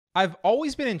I've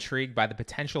always been intrigued by the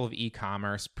potential of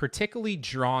e-commerce, particularly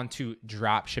drawn to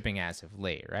drop shipping as of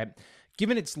late, right?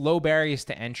 Given its low barriers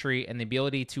to entry and the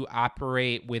ability to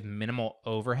operate with minimal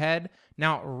overhead.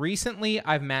 Now, recently,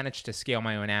 I've managed to scale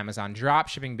my own Amazon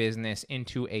dropshipping business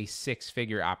into a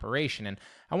six-figure operation, and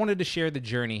I wanted to share the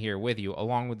journey here with you,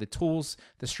 along with the tools,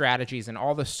 the strategies, and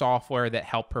all the software that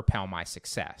help propel my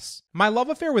success. My love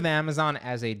affair with Amazon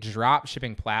as a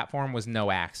dropshipping platform was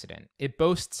no accident. It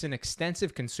boasts an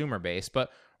extensive consumer base, but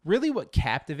really what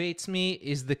captivates me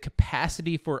is the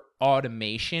capacity for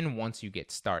automation once you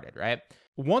get started, right?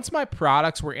 Once my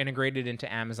products were integrated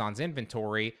into Amazon's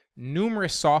inventory,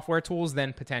 numerous software tools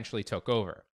then potentially took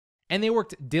over. And they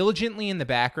worked diligently in the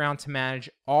background to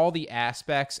manage all the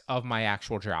aspects of my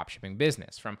actual dropshipping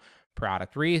business, from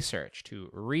product research to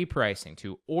repricing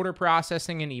to order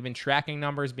processing and even tracking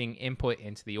numbers being input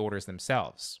into the orders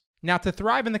themselves. Now, to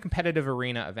thrive in the competitive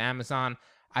arena of Amazon,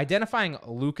 identifying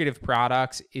lucrative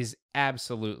products is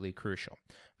absolutely crucial.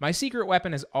 My secret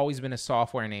weapon has always been a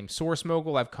software named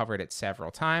SourceMogul. I've covered it several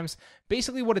times.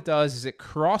 Basically, what it does is it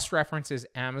cross-references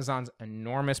Amazon's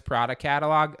enormous product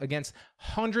catalog against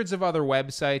hundreds of other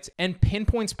websites and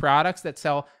pinpoints products that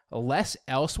sell less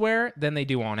elsewhere than they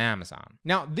do on Amazon.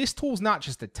 Now, this tool's not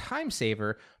just a time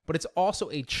saver, but it's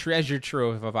also a treasure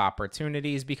trove of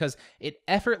opportunities because it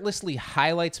effortlessly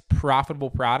highlights profitable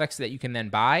products that you can then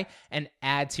buy and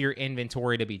add to your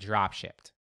inventory to be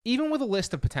dropshipped. Even with a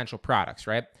list of potential products,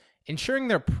 right? Ensuring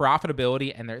their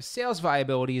profitability and their sales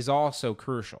viability is also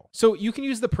crucial. So you can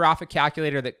use the profit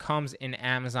calculator that comes in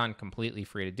Amazon completely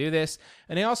free to do this.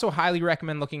 And I also highly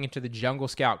recommend looking into the Jungle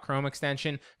Scout Chrome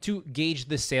extension to gauge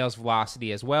the sales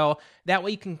velocity as well. That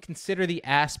way you can consider the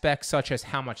aspects such as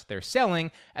how much they're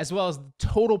selling, as well as the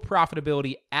total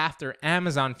profitability after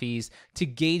Amazon fees to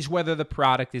gauge whether the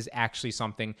product is actually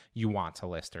something you want to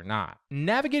list or not.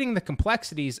 Navigating the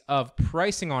complexities of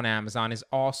pricing on Amazon is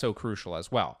also crucial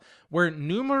as well, where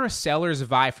numerous sellers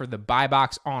vie for the buy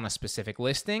box on a specific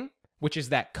listing, which is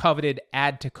that coveted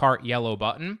add to cart yellow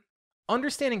button.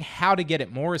 Understanding how to get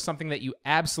it more is something that you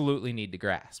absolutely need to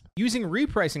grasp. Using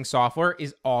repricing software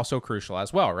is also crucial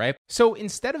as well, right? So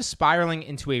instead of spiraling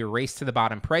into a race to the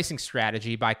bottom pricing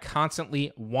strategy by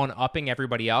constantly one-upping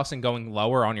everybody else and going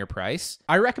lower on your price,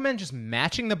 I recommend just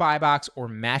matching the buy box or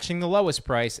matching the lowest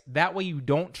price. That way you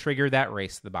don't trigger that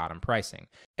race to the bottom pricing.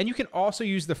 And you can also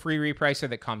use the free repricer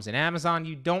that comes in Amazon.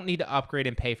 You don't need to upgrade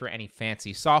and pay for any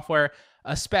fancy software,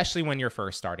 especially when you're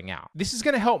first starting out. This is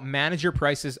going to help manage your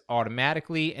prices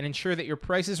automatically and ensure that your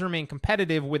prices remain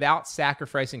competitive without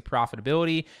sacrificing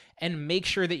profitability, and make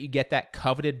sure that you get that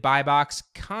coveted buy box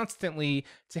constantly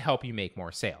to help you make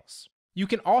more sales. You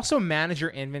can also manage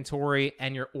your inventory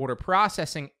and your order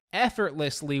processing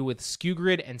effortlessly with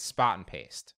SKUGrid and Spot and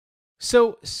Paste.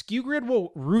 So SKUGrid will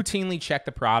routinely check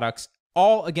the products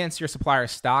all against your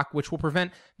supplier's stock, which will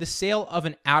prevent the sale of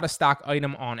an out-of-stock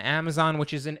item on Amazon,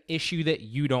 which is an issue that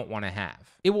you don't want to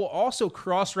have. It will also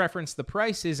cross-reference the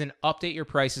prices and update your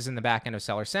prices in the back end of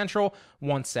Seller Central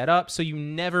once set up, so you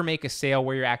never make a sale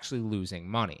where you're actually losing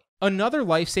money. Another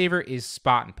lifesaver is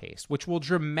Spot and Paste, which will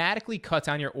dramatically cut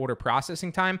down your order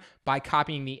processing time by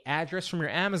copying the address from your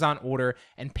Amazon order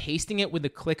and pasting it with the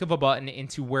click of a button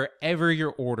into wherever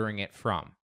you're ordering it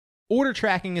from. Order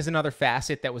tracking is another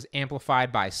facet that was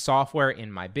amplified by software in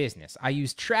my business. I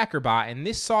use TrackerBot, and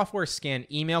this software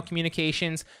scanned email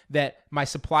communications that my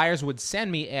suppliers would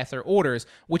send me after orders,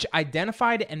 which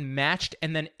identified and matched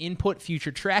and then input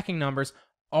future tracking numbers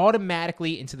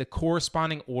automatically into the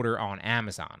corresponding order on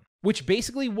Amazon, which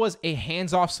basically was a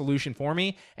hands-off solution for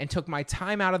me and took my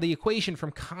time out of the equation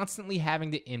from constantly having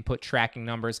to input tracking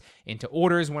numbers into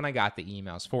orders when I got the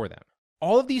emails for them.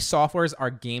 All of these softwares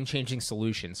are game-changing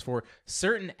solutions for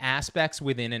certain aspects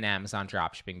within an Amazon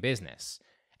dropshipping business.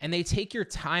 And they take your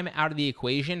time out of the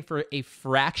equation for a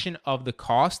fraction of the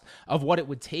cost of what it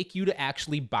would take you to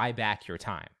actually buy back your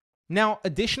time. Now,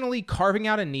 additionally, carving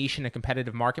out a niche in a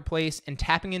competitive marketplace and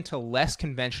tapping into less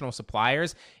conventional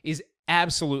suppliers is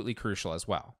absolutely crucial as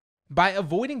well. By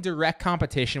avoiding direct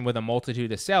competition with a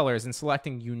multitude of sellers and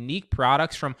selecting unique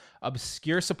products from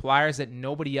obscure suppliers that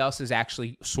nobody else is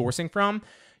actually sourcing from,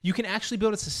 you can actually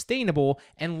build a sustainable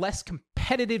and less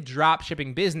competitive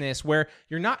dropshipping business where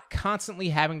you're not constantly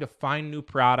having to find new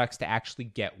products to actually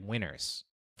get winners.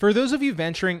 For those of you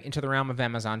venturing into the realm of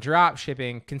Amazon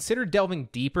dropshipping, consider delving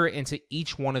deeper into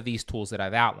each one of these tools that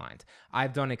I've outlined.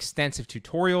 I've done extensive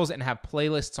tutorials and have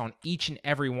playlists on each and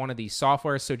every one of these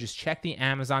softwares, so just check the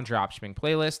Amazon dropshipping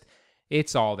playlist.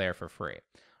 It's all there for free.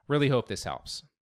 Really hope this helps.